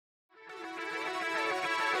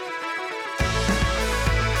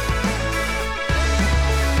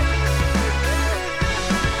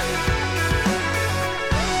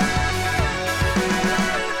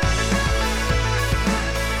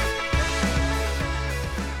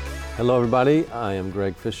Hello, everybody. I am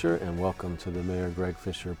Greg Fischer, and welcome to the Mayor Greg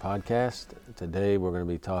Fischer podcast. Today, we're going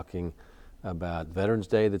to be talking about Veterans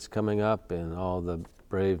Day that's coming up and all the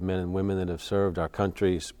brave men and women that have served our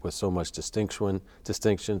country with so much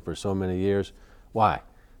distinction for so many years. Why?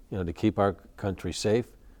 To keep our country safe,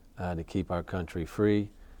 to keep our country free.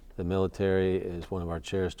 The military is one of our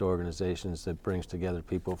cherished organizations that brings together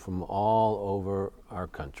people from all over our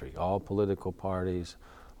country, all political parties,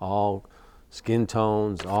 all skin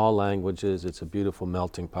tones, all languages. It's a beautiful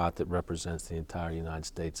melting pot that represents the entire United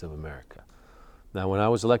States of America. Now, when I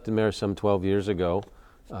was elected mayor some 12 years ago,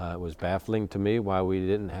 it was baffling to me why we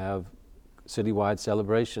didn't have citywide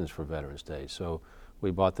celebrations for Veterans Day. So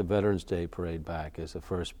we brought the Veterans Day parade back as the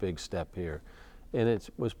first big step here. And it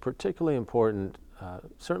was particularly important,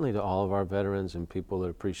 certainly to all of our veterans and people that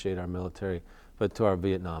appreciate our military, but to our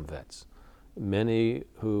Vietnam vets. Many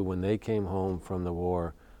who, when they came home from the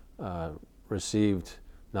war, received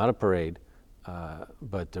not a parade,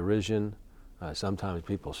 but derision, sometimes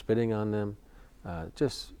people spitting on them.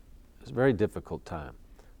 It's a very difficult time.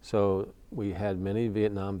 So we had many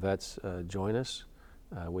Vietnam vets join us.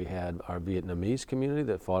 We had our Vietnamese community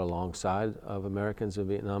that fought alongside of Americans in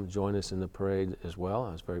Vietnam join us in the parade as well.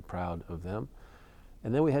 I was very proud of them.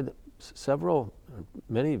 And then we had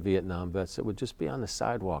many Vietnam vets that would just be on the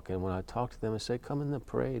sidewalk. And when I talked to them, I'd say, come in the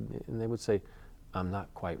parade. And they would say, I'm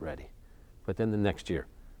not quite ready. But then the next year,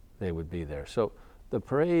 they would be there. So the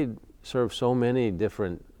parade serves so many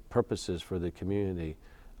different purposes for the community.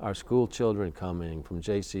 Our school children coming from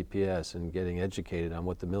JCPS and getting educated on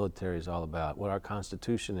what the military is all about, what our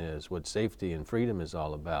Constitution is, what safety and freedom is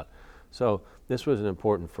all about. So this was an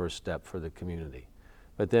important first step for the community.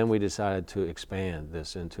 But then we decided to expand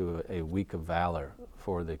this into a week of valor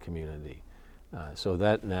for the community. So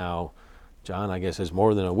that now, John, I guess, is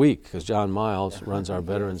more than a week, because John Miles runs our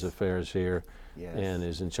Veterans Affairs here and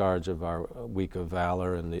is in charge of our Week of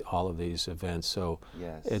Valor and all of these events. So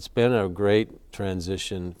it's been a great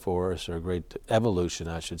transition for us, or a great evolution,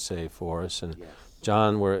 I should say, for us. And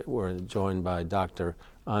John, we're joined by Dr.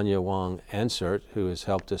 Anyah Hoang-Ansert, who has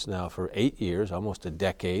helped us now for 8 years, almost a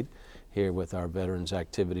decade, here with our veterans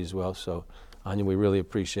activities as well. So Anyah, we really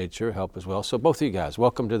appreciate your help as well. So both of you guys,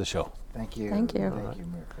 welcome to the show. Thank you. Thank you. Thank you,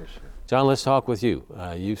 Mayor Fischer. John, let's talk with you.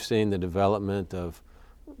 You've seen the development of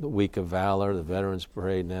the Week of Valor, the Veterans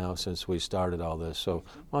Parade now since we started all this. So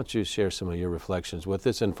why don't you share some of your reflections with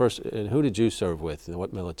us? And first, who did you serve with, and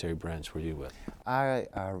what military branch were you with? I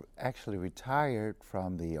actually retired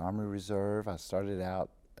from the Army Reserve. I started out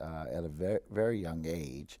at a very, very young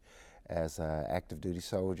age as an active duty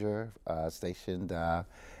soldier stationed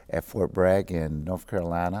at Fort Bragg in North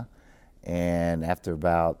Carolina. And after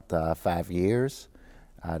about 5 years,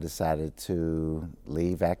 I decided to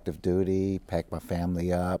leave active duty, pack my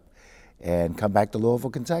family up, and come back to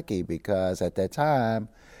Louisville, Kentucky, because at that time,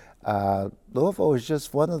 Louisville was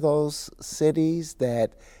just one of those cities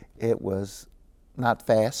that it was not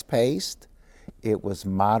fast-paced, it was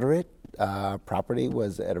moderate, property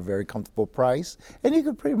was at a very comfortable price, and you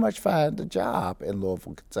could pretty much find a job in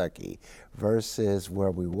Louisville, Kentucky, versus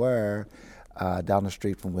where we were down the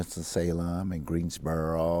street from Winston-Salem and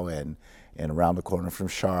Greensboro and around the corner from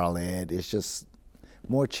Charlotte. It's just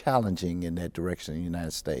more challenging in that direction in the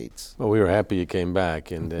United States. Well, we were happy you came back,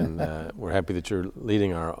 and then we're happy that you're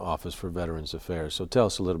leading our Office for Veterans Affairs. So tell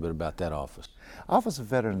us a little bit about that office. Office of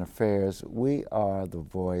Veteran Affairs, we are the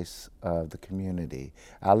voice of the community.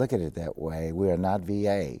 I look at it that way. We are not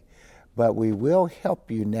VA, but we will help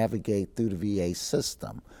you navigate through the VA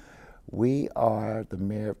system. We are the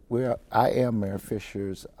mayor. I am Mayor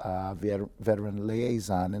Fischer's veteran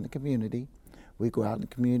liaison in the community. We go out in the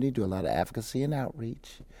community, do a lot of advocacy and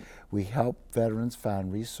outreach. We help veterans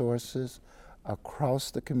find resources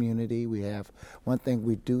across the community. We have one thing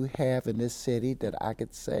we do have in this city that I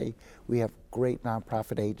could say, we have great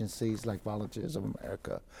nonprofit agencies like Volunteers of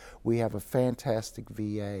America. We have a fantastic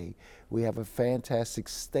VA. We have a fantastic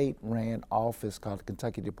state-ran office called the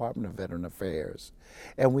Kentucky Department of Veteran Affairs.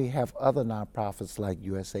 And we have other nonprofits like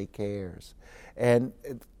USA Cares, and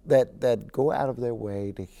that go out of their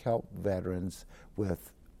way to help veterans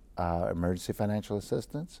with emergency financial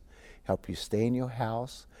assistance, help you stay in your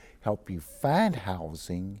house, help you find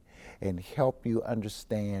housing, and help you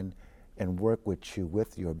understand and work with you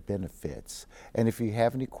with your benefits. And if you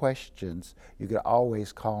have any questions, you can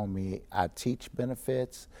always call me. I teach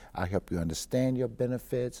benefits. I help you understand your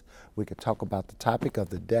benefits. We could talk about the topic of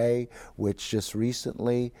the day, which just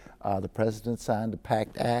recently the President signed the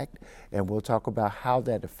PACT Act, and we'll talk about how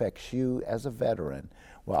that affects you as a veteran.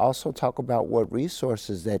 We'll also talk about what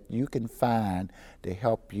resources that you can find to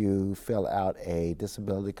help you fill out a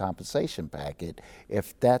disability compensation packet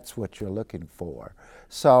if that's what you're looking for.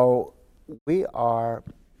 So we are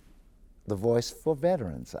the voice for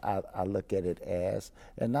veterans, I look at it as,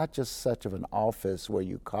 and not just such of an office where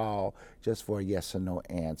you call just for a yes or no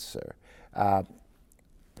answer. I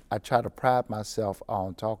try to pride myself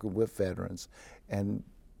on talking with veterans and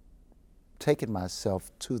taking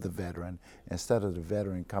myself to the veteran instead of the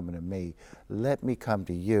veteran coming to me. Let me come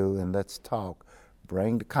to you and let's talk.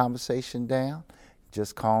 Bring the conversation down.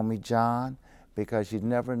 Just call me John, because you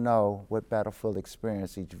never know what battlefield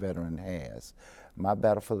experience each veteran has. My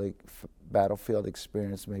battlefield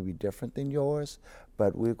experience may be different than yours,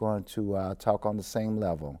 but we're going to talk on the same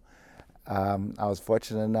level. I was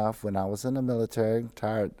fortunate enough when I was in the military,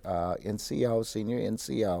 retired NCO, senior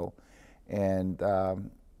NCO, and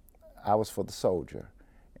I was for the soldier.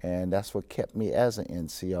 And that's what kept me as an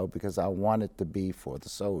NCO, because I wanted to be for the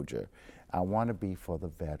soldier. I want to be for the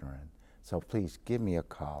veteran. So please give me a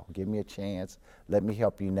call, give me a chance, let me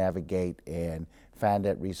help you navigate and find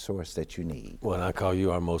that resource that you need. Well, and I call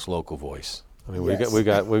you our most local voice. I mean, Yes. we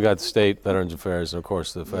got state Veterans Affairs and of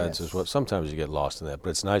course the feds Yes. as well. Sometimes you get lost in that,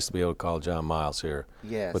 but it's nice to be able to call John Miles here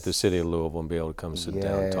Yes. with the city of Louisville and be able to come sit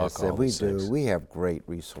down and talk all and we these things. do. We have great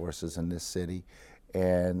resources in this city,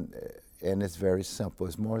 and it's very simple.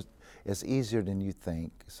 It's easier than you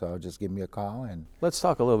think. So just give me a call and. Let's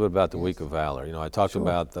talk a little bit about the Week Yes. of Valor. You know, I talked Sure.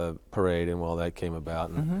 about the parade and all that came about.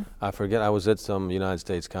 And I forget, I was at some United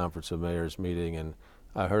States Conference of Mayors meeting, and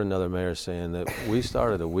I heard another mayor saying that we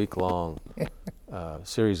started a week-long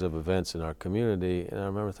series of events in our community. And I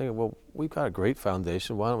remember thinking, well, we've got a great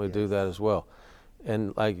foundation. Why don't we do that as well?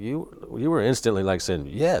 And like you were instantly like saying,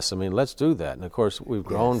 yes, I mean, let's do that. And of course, we've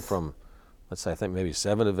grown Yes. from, let's say, I think maybe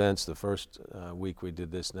 7 events the first week we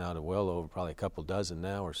did this now to well over probably a couple dozen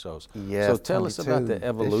now or so. Yes, So tell us about 22 the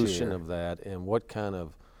evolution this year. of that and what kind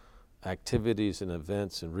of activities and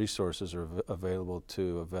events and resources are available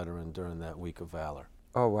to a veteran during that Week of Valor.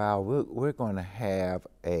 Oh, wow. We're going to have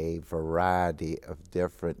a variety of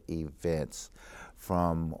different events,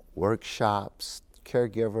 from workshops,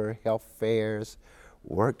 caregiver health fairs,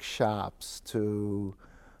 workshops, to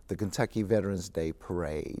the Kentucky Veterans Day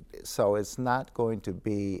Parade. So it's not going to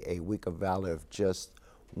be a Week of Valor of just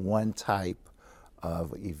one type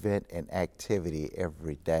of event and activity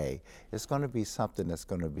every day. It's going to be something that's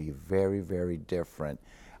going to be very, very different.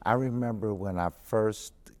 I remember when I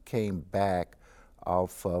first came back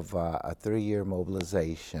off of a 3-year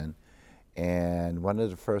mobilization, and one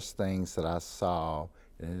of the first things that I saw,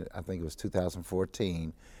 and I think it was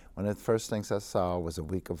 2014, one of the first things I saw was a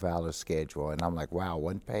Week of Valor schedule, and I'm like, wow,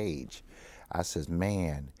 1 page. I says,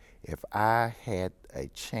 man, if I had a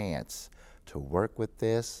chance to work with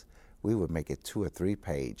this, we would make it 2 or 3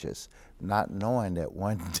 pages, not knowing that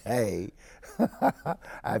one day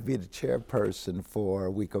I'd be the chairperson for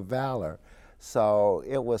a Week of Valor. So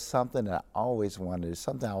it was something that I always wanted,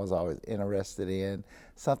 something I was always interested in,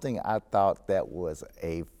 something I thought that was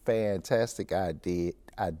a fantastic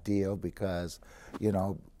idea because, you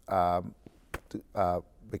know,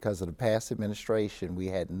 because of the past administration, we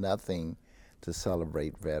had nothing to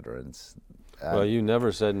celebrate veterans. Well, you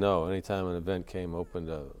never said no. Anytime an event came open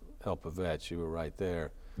to help a vet, you were right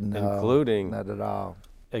there, No, including not at all.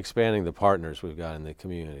 expanding the partners we've got in the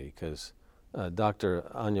community. Because Dr.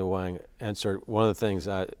 Anyah Hoang-Ansert, one of the things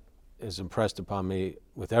that is impressed upon me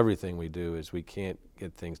with everything we do is we can't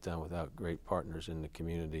get things done without great partners in the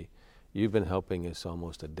community. You've been helping us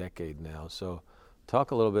almost a decade now, so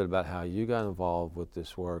talk a little bit about how you got involved with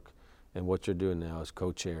this work and what you're doing now as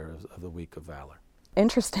co-chair of the Week of Valor.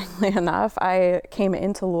 Interestingly enough, I came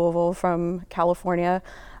into Louisville from California.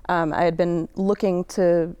 I had been looking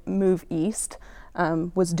to move east,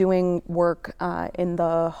 was doing work in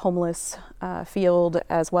the homeless field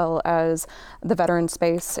as well as the veteran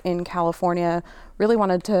space in California. Really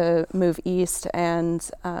wanted to move east and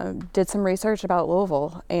did some research about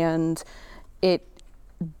Louisville. And it,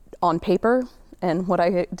 on paper, and what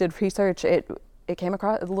I did research,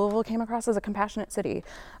 Louisville came across as a compassionate city,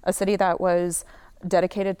 a city that was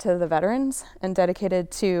dedicated to the veterans and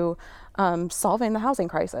dedicated to solving the housing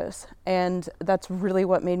crisis. And that's really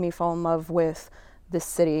what made me fall in love with this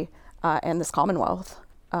city and this Commonwealth.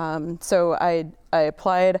 So I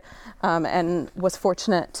applied and was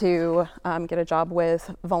fortunate to get a job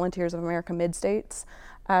with Volunteers of America Mid-States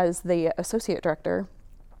as the Associate Director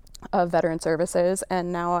of Veteran Services,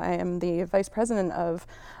 and now I am the Vice President of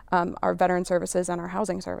our Veteran Services and our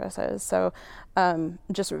Housing Services. So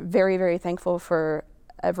just very, very thankful for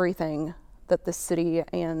everything that the city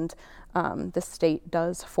and the state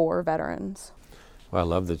does for veterans. Well, I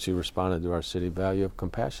love that you responded to our city value of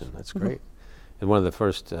compassion. That's great. And one of the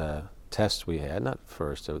first tests we had, not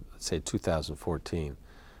first, I would say 2014,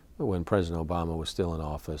 when President Obama was still in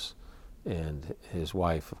office, and his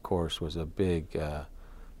wife, of course, was a big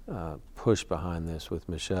push behind this with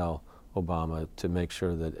Michelle Obama to make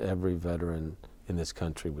sure that every veteran in this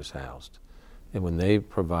country was housed. And when they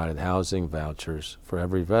provided housing vouchers for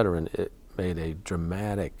every veteran, it made a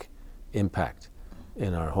dramatic impact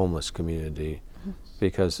in our homeless community,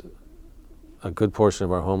 because a good portion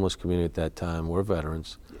of our homeless community at that time were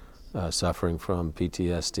veterans suffering from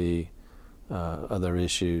PTSD, other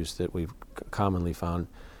issues that we've commonly found.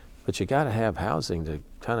 But you got to have housing to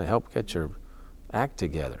kind of help get your act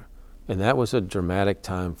together. And that was a dramatic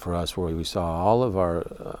time for us, where we saw all of our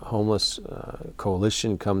homeless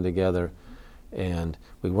coalition come together. And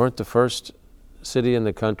we weren't the first city in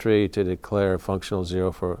the country to declare functional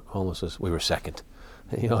zero for homelessness. We were second,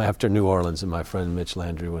 after New Orleans and my friend Mitch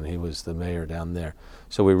Landry when he was the mayor down there.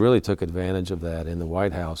 So we really took advantage of that in the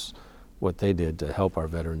White House, what they did to help our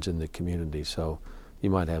veterans in the community. So you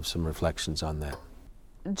might have some reflections on that.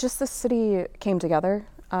 Just the city came together.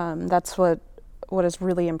 That's what is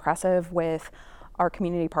really impressive with our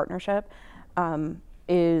community partnership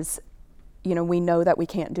is, we know that we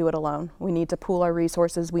can't do it alone. We need to pool our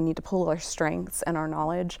resources, we need to pool our strengths and our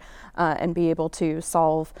knowledge, and be able to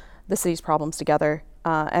solve the city's problems together.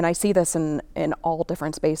 And I see this in all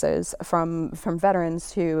different spaces, from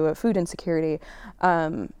veterans to food insecurity,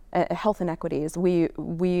 health inequities.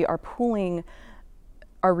 We are pooling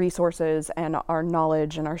our resources and our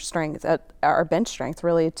knowledge and our strength, our bench strength,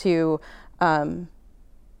 really, to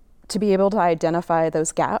be able to identify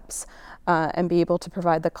those gaps and be able to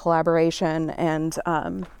provide the collaboration and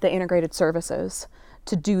the integrated services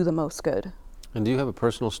to do the most good. And do you have a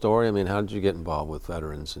personal story? I mean, how did you get involved with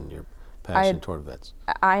veterans and your passion toward vets?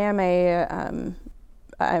 I'm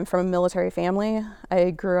from a military family.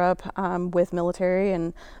 I grew up with military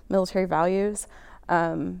and military values.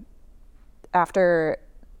 After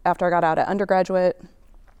I got out of undergraduate,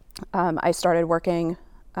 I started working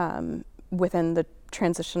within the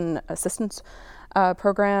transition assistance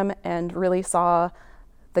program, and really saw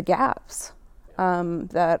the gaps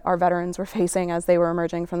that our veterans were facing as they were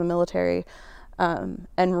emerging from the military, and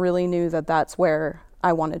really knew that that's where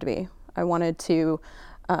I wanted to be. I wanted to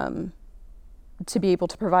be able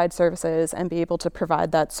to provide services and be able to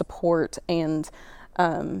provide that support and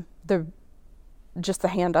the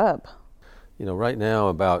hand up. Right now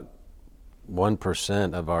about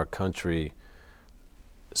 1% of our country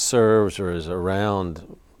serves or is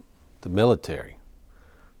around the military.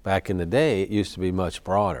 Back in the day, it used to be much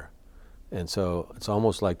broader. And so it's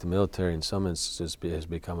almost like the military in some instances has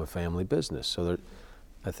become a family business. So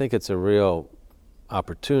I think it's a real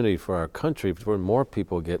opportunity for our country for more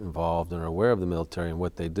people get involved and are aware of the military and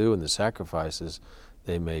what they do and the sacrifices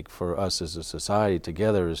they make for us as a society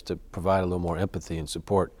together, is to provide a little more empathy and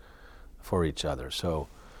support for each other. So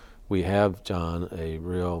we have, John, a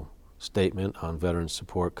real statement on veteran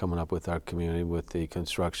support coming up with our community with the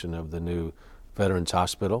construction of the new Veterans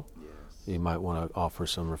Hospital. Yes. You might want to offer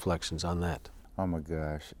some reflections on that. Oh my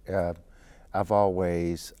gosh. I've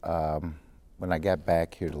always, when I got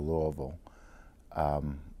back here to Louisville,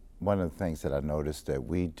 one of the things that I noticed that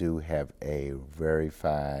we do have a very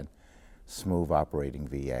fine, smooth operating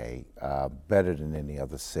VA, better than any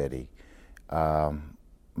other city.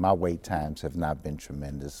 My wait times have not been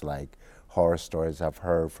tremendous, like horror stories I've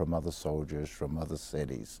heard from other soldiers from other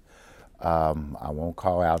cities. I won't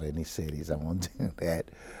call out any cities, I won't do that.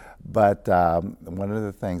 But one of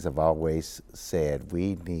the things I've always said,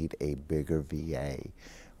 we need a bigger VA.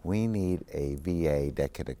 We need a VA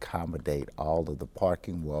that can accommodate all of the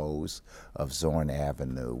parking woes of Zorn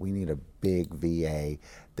Avenue. We need a big VA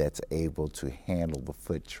that's able to handle the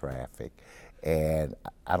foot traffic. And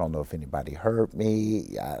I don't know if anybody heard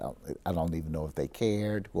me. I don't even know if they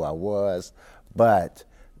cared who I was, but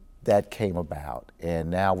that came about. And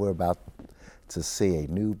now we're about to see a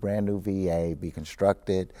brand new VA be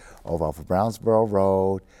constructed over off of Brownsboro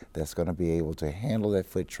Road that's going to be able to handle that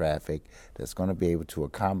foot traffic, that's going to be able to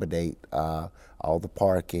accommodate all the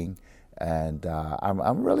parking. And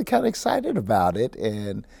I'm really kind of excited about it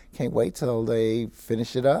and can't wait till they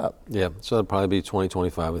finish it up. Yeah, so it'll probably be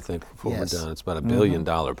 2025, I think, before we're done. It's about a $1 billion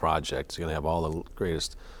project. It's going to have all the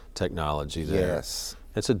greatest technology there. Yes.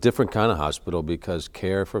 It's a different kind of hospital because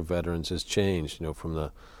care for veterans has changed, from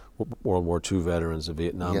the World War II veterans, the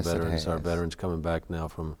Vietnam veterans. Our veterans coming back now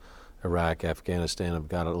from Iraq, Afghanistan have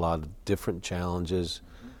got a lot of different challenges.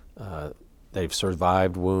 They've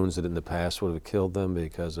survived wounds that in the past would have killed them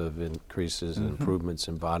because of increases and improvements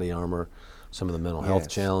in body armor. some of the mental health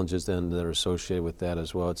challenges then that are associated with that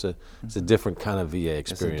as well. It's a different kind of VA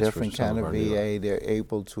experience. It's a different kind of VA. Newer. They're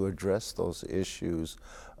able to address those issues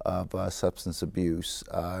of substance abuse.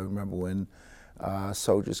 I remember when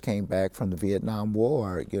soldiers came back from the Vietnam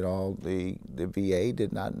War, the VA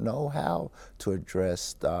did not know how to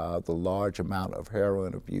address the large amount of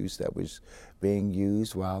heroin abuse that was being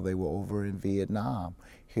used while they were over in Vietnam.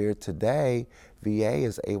 Here today, VA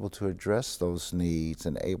is able to address those needs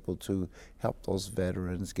and able to help those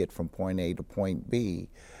veterans get from point A to point B.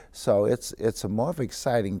 So it's a more of an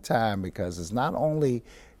exciting time because it's not only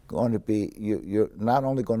going to be, you're not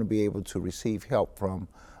only going to be able to receive help from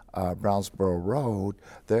Brownsboro Road,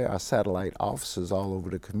 there are satellite offices all over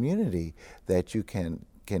the community that you can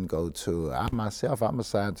go to. I myself, I'm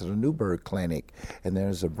assigned to the Newburgh Clinic, and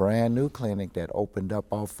there's a brand new clinic that opened up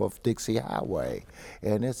off of Dixie Highway,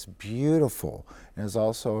 and it's beautiful. There's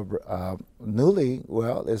also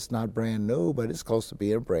it's not brand new, but it's close to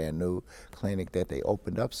being a brand new clinic that they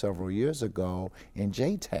opened up several years ago in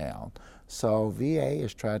J-Town. So VA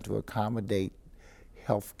is trying to accommodate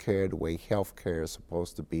healthcare the way healthcare is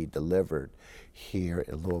supposed to be delivered here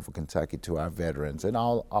in Louisville, Kentucky to our veterans and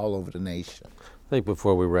all over the nation. I think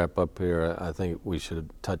before we wrap up here, I think we should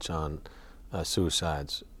touch on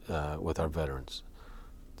suicides with our veterans.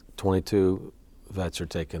 22 vets are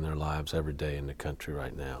taking their lives every day in the country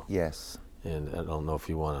right now. Yes. And I don't know if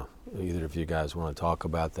either of you guys want to talk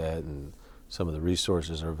about that, and some of the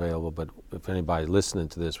resources are available, but if anybody's listening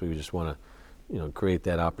to this, we just want to create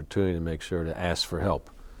that opportunity to make sure to ask for help.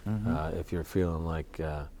 If you're feeling like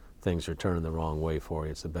things are turning the wrong way for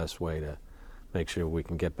you, it's the best way to make sure we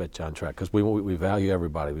can get back on track, because we value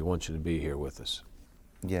everybody. We want you to be here with us.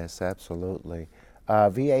 Yes, absolutely.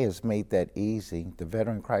 VA has made that easy. The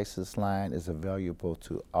Veteran Crisis Line is available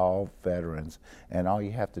to all veterans, and all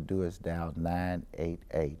you have to do is dial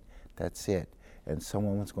 988. That's it. And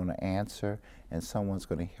someone's going to answer, and someone's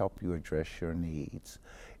going to help you address your needs.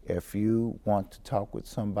 If you want to talk with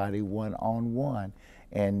somebody one-on-one,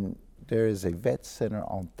 and there is a vet center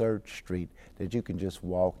on 3rd Street that you can just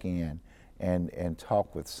walk in and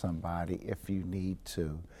talk with somebody if you need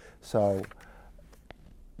to. So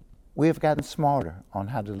we have gotten smarter on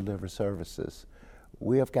how to deliver services.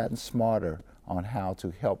 We have gotten smarter on how to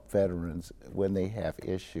help veterans when they have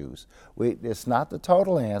issues. It's not the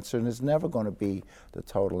total answer, and it's never going to be the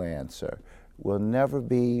total answer. We'll never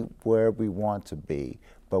be where we want to be,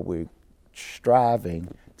 but we're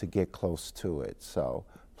striving to get close to it. So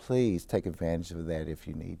please take advantage of that if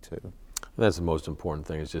you need to. That's the most important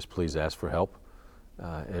thing, is just please ask for help.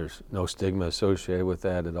 There's no stigma associated with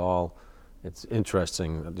that at all. It's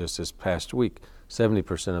interesting, just this past week,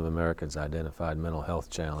 70% of Americans identified mental health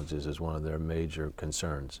challenges as one of their major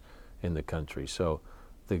concerns in the country. So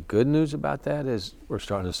the good news about that is we're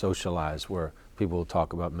starting to socialize where people will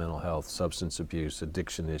talk about mental health, substance abuse,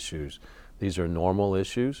 addiction issues. These are normal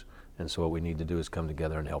issues, and so what we need to do is come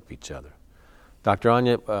together and help each other. Dr.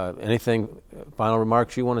 Anyah, anything, final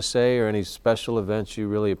remarks you want to say, or any special events you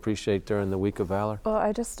really appreciate during the Week of Valor? Well,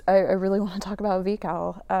 I really want to talk about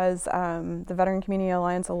VCAL as the Veteran Community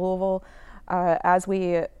Alliance of Louisville. As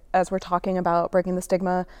we're talking about breaking the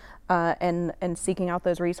stigma and seeking out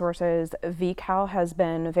those resources, VCAL has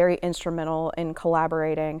been very instrumental in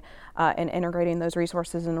collaborating and integrating those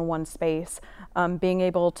resources into one space. Being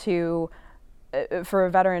able to, for a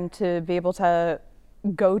veteran to be able to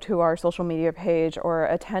go to our social media page or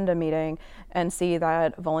attend a meeting and see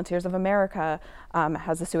that Volunteers of America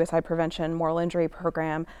has a suicide prevention moral injury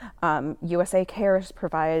program. USA Cares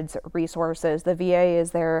provides resources. The VA is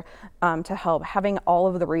there to help. Having all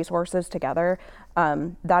of the resources together,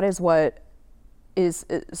 that is what is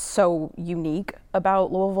so unique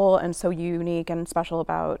about Louisville and so unique and special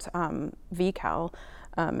about VCAL.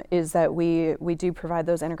 Is that we do provide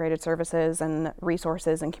those integrated services and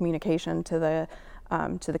resources and communication to the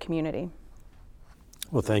community.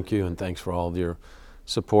 Well, thank you, and thanks for all of your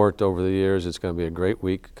support over the years. It's going to be a great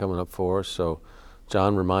week coming up for us. So,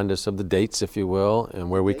 John, remind us of the dates, if you will, and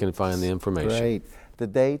where we can find the information. Great. The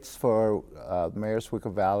dates for Mayor's Week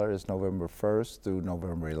of Valor is November 1st through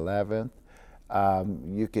November 11th.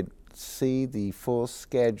 You could see the full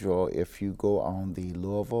schedule if you go on the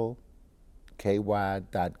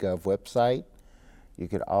LouisvilleKY.gov website. You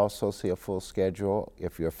could also see a full schedule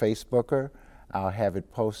if you're a Facebooker. I'll have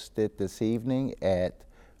it posted this evening at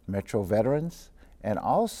Metro Veterans, and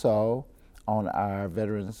also on our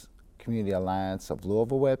Veterans Community Alliance of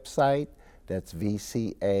Louisville website. That's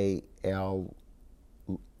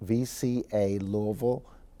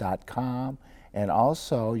VCALouisville.com. And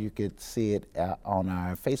also you could see it on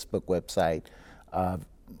our Facebook website,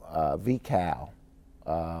 VCAL.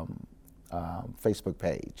 Facebook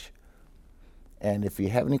page. And if you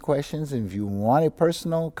have any questions and if you want a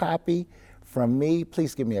personal copy from me,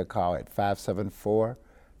 please give me a call at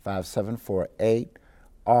 574-5748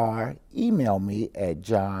 or email me at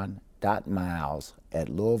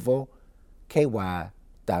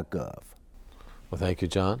john.miles@louisvilleky.gov. Well, thank you,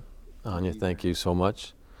 John. Anyah, thank you so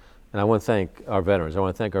much. And I want to thank our veterans. I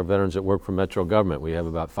want to thank our veterans that work for Metro government. We have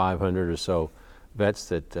about 500 or so vets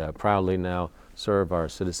that proudly now serve our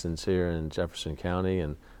citizens here in Jefferson County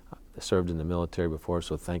and served in the military before,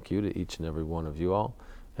 so thank you to each and every one of you all.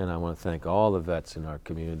 And I want to thank all the vets in our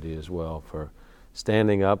community as well for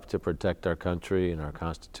standing up to protect our country and our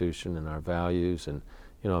Constitution and our values. And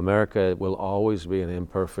America will always be an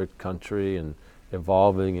imperfect country and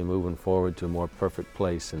evolving and moving forward to a more perfect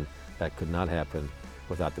place, and that could not happen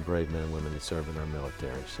without the brave men and women that serve in our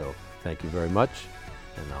military. So thank you very much,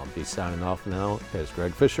 and I'll be signing off now as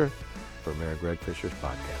Greg Fischer for Mayor Greg Fischer's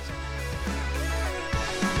podcast.